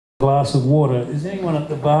glass of water. Is anyone at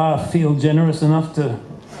the bar feel generous enough to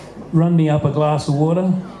run me up a glass of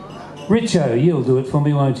water? Richo, you'll do it for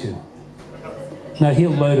me, won't you? No,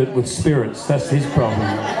 he'll load it with spirits. That's his problem.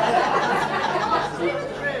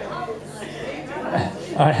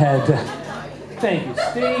 I had... thank you,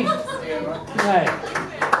 Steve. Hey,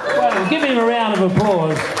 well, give him a round of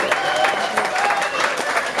applause.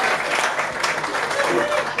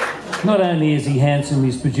 Not only is he handsome,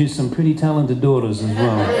 he's produced some pretty talented daughters as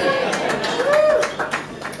well.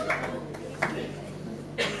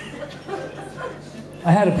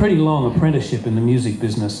 I had a pretty long apprenticeship in the music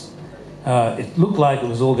business. It looked like it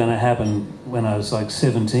was all going to happen when I was like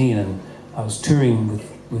 17, and I was touring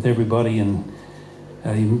with everybody, and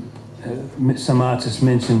some artists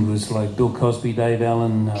mentioned was like Bill Cosby, Dave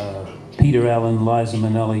Allen, Peter Allen, Liza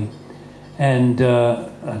Minnelli, and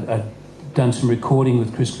I'd done some recording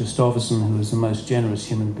with Chris Christopherson, who was the most generous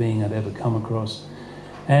human being I'd ever come across.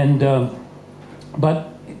 And but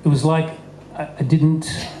it was like I didn't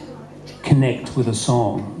connect with a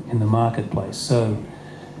song in the marketplace. So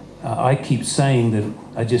I keep saying that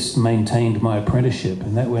I just maintained my apprenticeship,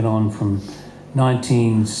 and that went on from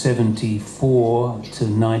 1974 to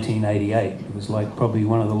 1988. It was like probably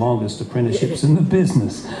one of the longest apprenticeships in the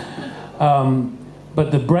business.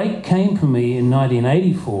 But the break came for me in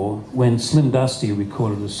 1984 when Slim Dusty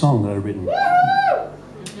recorded a song that I'd written.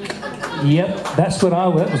 Yep, that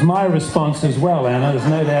was my response as well, Anna, there's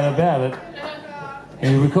no doubt about it.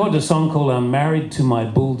 And he recorded a song called I'm Married to My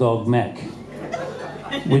Bulldog Mac,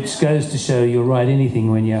 which goes to show you'll write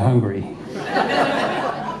anything when you're hungry.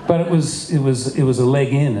 But it was a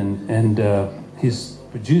leg in, and his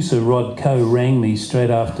producer Rod Coe rang me straight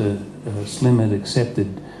after Slim had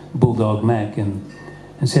accepted Bulldog Mac and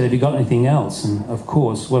said, have you got anything else? And of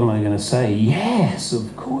course, what am I going to say? Yes,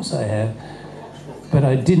 of course I have. But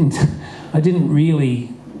I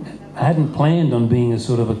hadn't planned on being a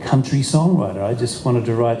sort of a country songwriter. I just wanted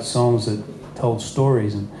to write songs that told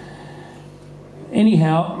stories. And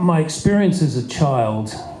anyhow, my experience as a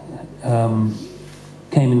child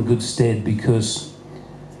came in good stead because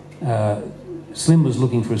Slim was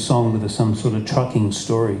looking for a song with some sort of trucking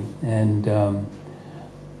story. And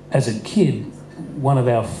as a kid, one of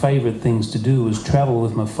our favourite things to do was travel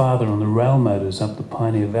with my father on the rail motors up the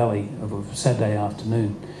Pioneer Valley of a Saturday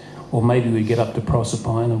afternoon. Or maybe we'd get up to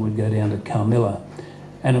Proserpine or we'd go down to Carmilla.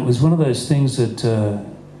 And it was one of those things that,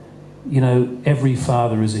 every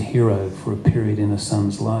father is a hero for a period in a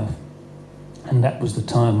son's life. And that was the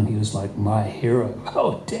time when he was like my hero.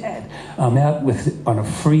 Oh, Dad, I'm out on a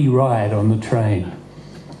free ride on the train.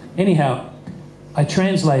 Anyhow, I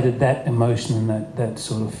translated that emotion and that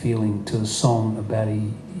sort of feeling to a song about a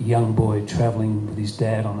young boy travelling with his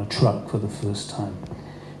dad on a truck for the first time.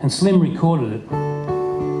 And Slim recorded it.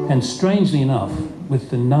 And strangely enough, with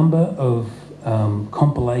the number of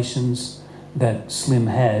compilations that Slim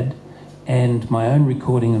had and my own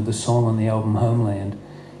recording of the song on the album Homeland,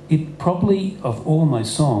 it probably, of all my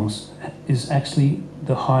songs, is actually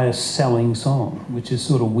the highest selling song, which is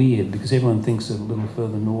sort of weird because everyone thinks of A Little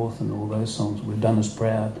Further North and all those songs, We've Done Us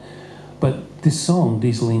Proud. But this song,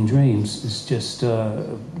 Dieseline Dreams, has just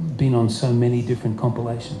been on so many different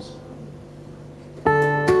compilations.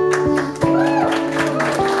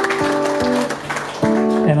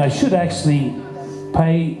 And I should actually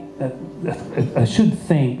I should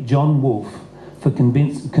thank John Wolfe for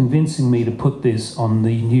convincing me to put this on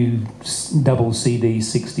the new double CD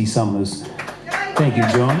 60 Summers. Thank you,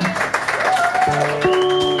 John.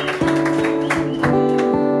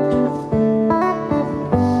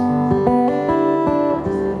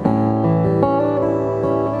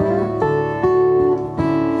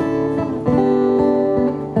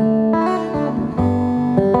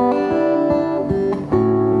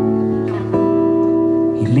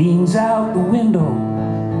 Out the window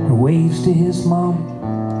and waves to his mom.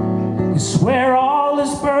 You swear all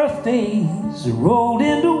his birthdays are rolled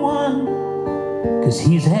into one, 'cause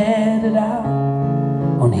he's headed out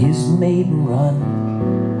on his maiden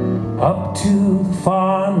run up to the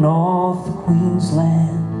far north of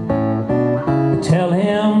Queensland. They tell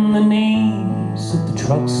him the names of the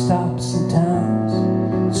truck stops and towns,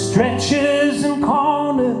 the stretches and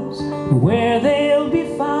corners, and where they'll be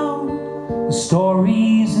found. The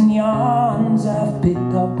stories and yarns I've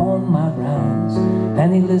picked up on my rounds.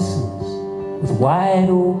 And he listens with wide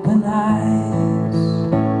open eyes,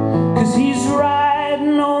 'cause he's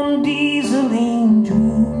riding on Dieseline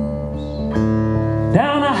dreams,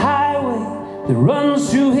 down a highway that runs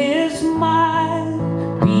through his mind,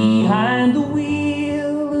 behind the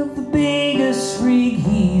wheel of the biggest rig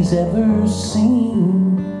he's ever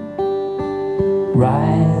seen,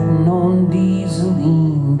 riding on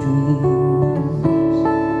Dieseline dreams.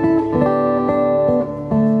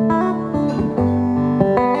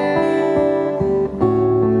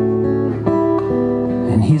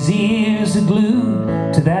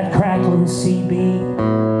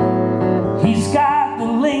 He's got the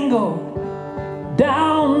lingo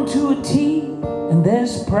down to a T, and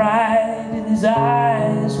there's pride in his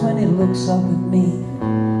eyes when he looks up at me.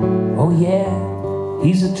 Oh yeah,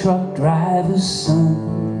 he's a truck driver's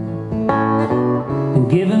son, and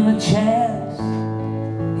give him a chance,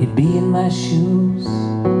 he'd be in my shoes.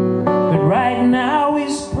 But right now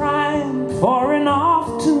he's primed for an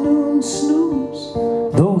afternoon snooze,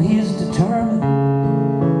 though he's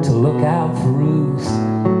determined to look out for Ruth.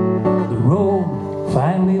 The road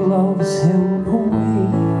finally loves him away,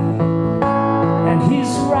 and he's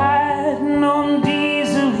riding on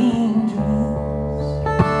Dieseline dreams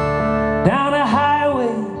down a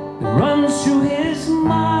highway that runs through his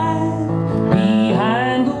mind,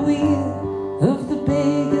 behind the wheel of the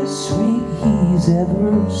biggest rig he's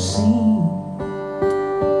ever seen,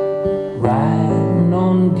 riding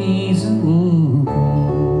on Dieseline dreams.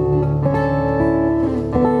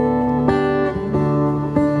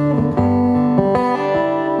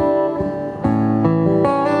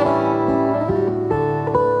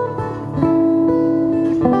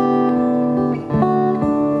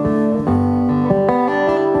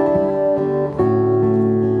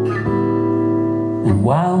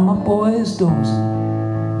 While my boy's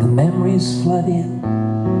dozing, the memories flood in,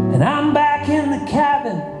 and I'm back in the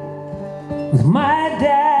cabin with my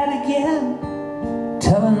dad again,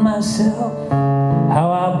 telling myself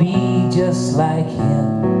how I'll be just like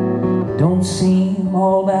him. Don't seem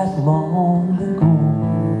all that long ago,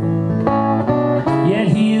 yet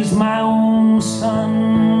he is my own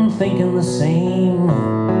son, thinking the same,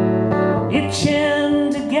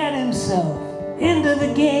 itching to get himself into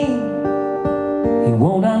the game. He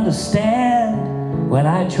won't understand when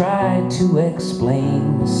I try to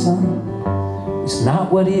explain, son, it's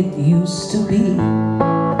not what it used to be.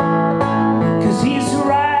 'Cause he's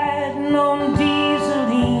riding on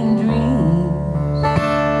Dieseline dreams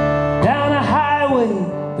down a highway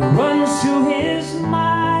that runs through his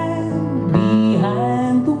mind,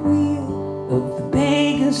 behind the wheel of the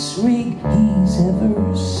biggest rig he's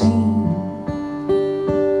ever seen,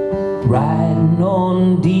 riding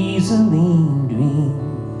on Dieseline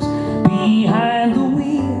dreams, behind the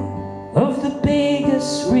wheel of the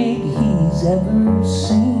biggest rig he's ever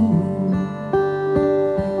seen,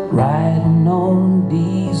 riding on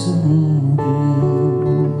Dieseline dreams.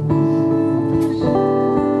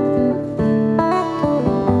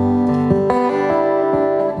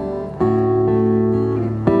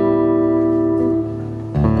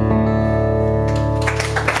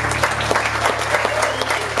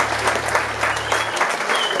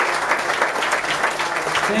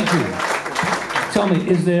 Thank you. Tell me,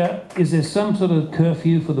 is there some sort of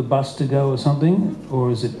curfew for the bus to go or something, or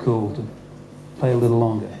is it cool to play a little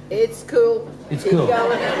longer? It's cool. It's Keep cool.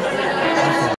 going.